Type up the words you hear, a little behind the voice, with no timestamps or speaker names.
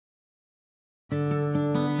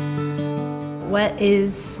what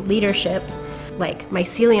is leadership, like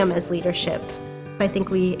mycelium as leadership. I think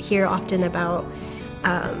we hear often about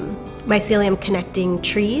mycelium connecting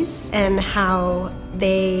trees and how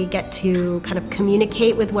they get to kind of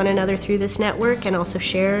communicate with one another through this network and also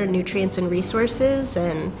share nutrients and resources,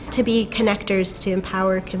 and to be connectors to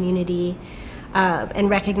empower community, and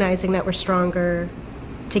recognizing that we're stronger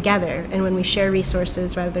together and when we share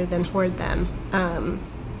resources rather than hoard them.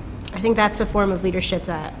 I think that's a form of leadership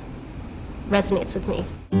that resonates with me.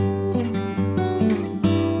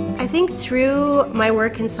 I think through my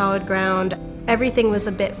work in Solid Ground, everything was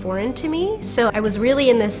a bit foreign to me. So I was really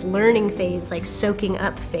in this learning phase, like soaking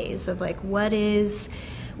up phase of like, what is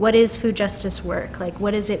food justice work? Like,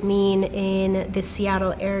 what does it mean in the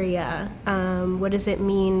Seattle area? What does it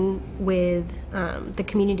mean with the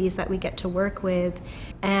communities that we get to work with?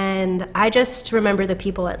 And I just remember the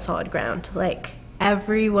people at Solid Ground. Like,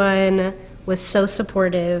 everyone was so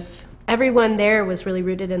supportive. Everyone there was really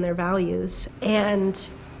rooted in their values. And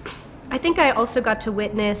I think I also got to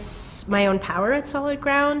witness my own power at Solid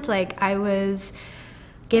Ground. Like, I was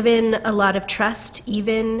given a lot of trust,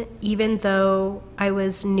 even though I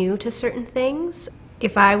was new to certain things.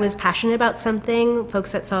 If I was passionate about something,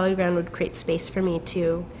 folks at Solid Ground would create space for me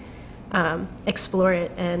to explore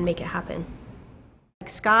it and make it happen.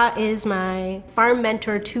 Scott is my farm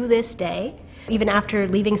mentor to this day. Even after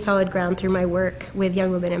leaving Solid Ground through my work with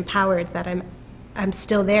Young Women Empowered, that I'm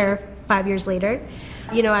still there 5 years later.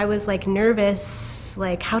 You know, I was like nervous,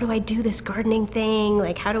 like, how do I do this gardening thing?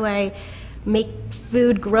 Like, how do I make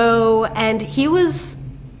food grow? And he was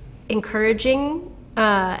encouraging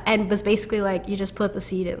and was basically like, you just put the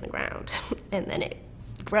seed in the ground and then it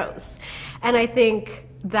grows. And I think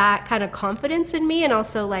that kind of confidence in me, and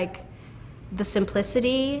also like the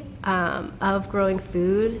simplicity of growing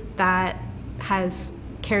food, that has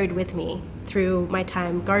carried with me through my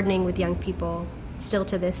time gardening with young people still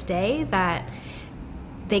to this day, that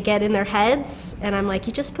they get in their heads and I'm like,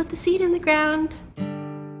 you just put the seed in the ground.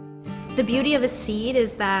 The beauty of a seed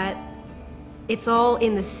is that it's all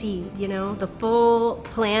in the seed, you know? The full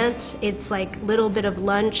plant, it's like little bit of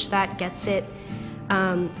lunch that gets it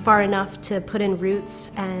far enough to put in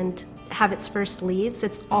roots and have its first leaves.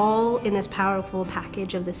 It's all in this powerful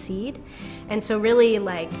package of the seed. And so really,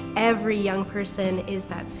 like, every young person is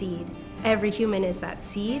that seed. Every human is that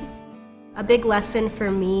seed. A big lesson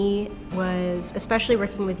for me was, especially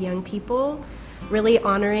working with young people, really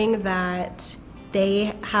honoring that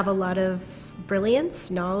they have a lot of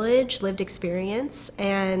brilliance, knowledge, lived experience.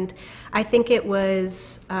 And I think it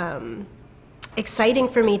was exciting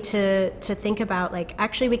for me to think about, like,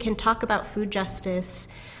 actually we can talk about food justice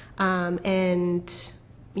and,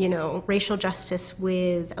 you know, racial justice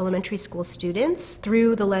with elementary school students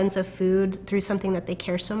through the lens of food, through something that they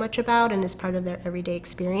care so much about and is part of their everyday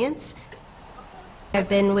experience. I've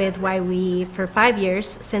been with YWE for 5 years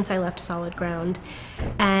since I left Solid Ground,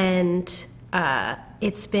 and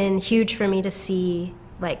it's been huge for me to see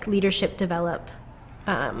like leadership develop,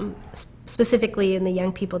 specifically in the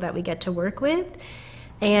young people that we get to work with.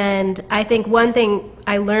 And I think one thing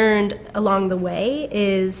I learned along the way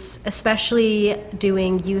is, especially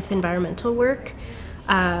doing youth environmental work,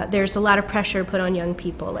 there's a lot of pressure put on young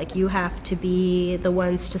people. Like, you have to be the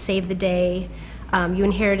ones to save the day. You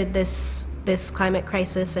inherited this climate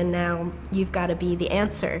crisis, and now you've got to be the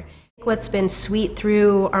answer. What's been sweet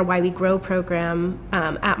through our Why We Grow program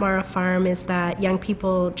at Mara Farm is that young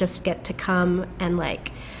people just get to come and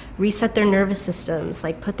like reset their nervous systems,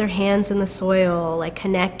 like put their hands in the soil, like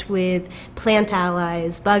connect with plant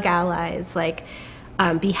allies, bug allies, like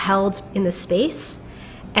be held in the space.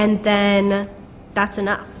 And then that's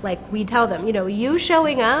enough. Like, we tell them, you know, you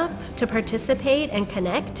showing up to participate and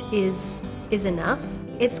connect is enough.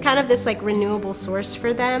 It's kind of this like renewable source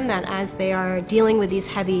for them, that as they are dealing with these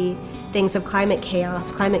heavy things of climate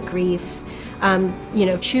chaos, climate grief, you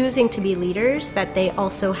know, choosing to be leaders, that they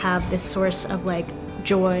also have this source of like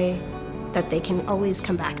joy that they can always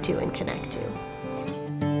come back to and connect to.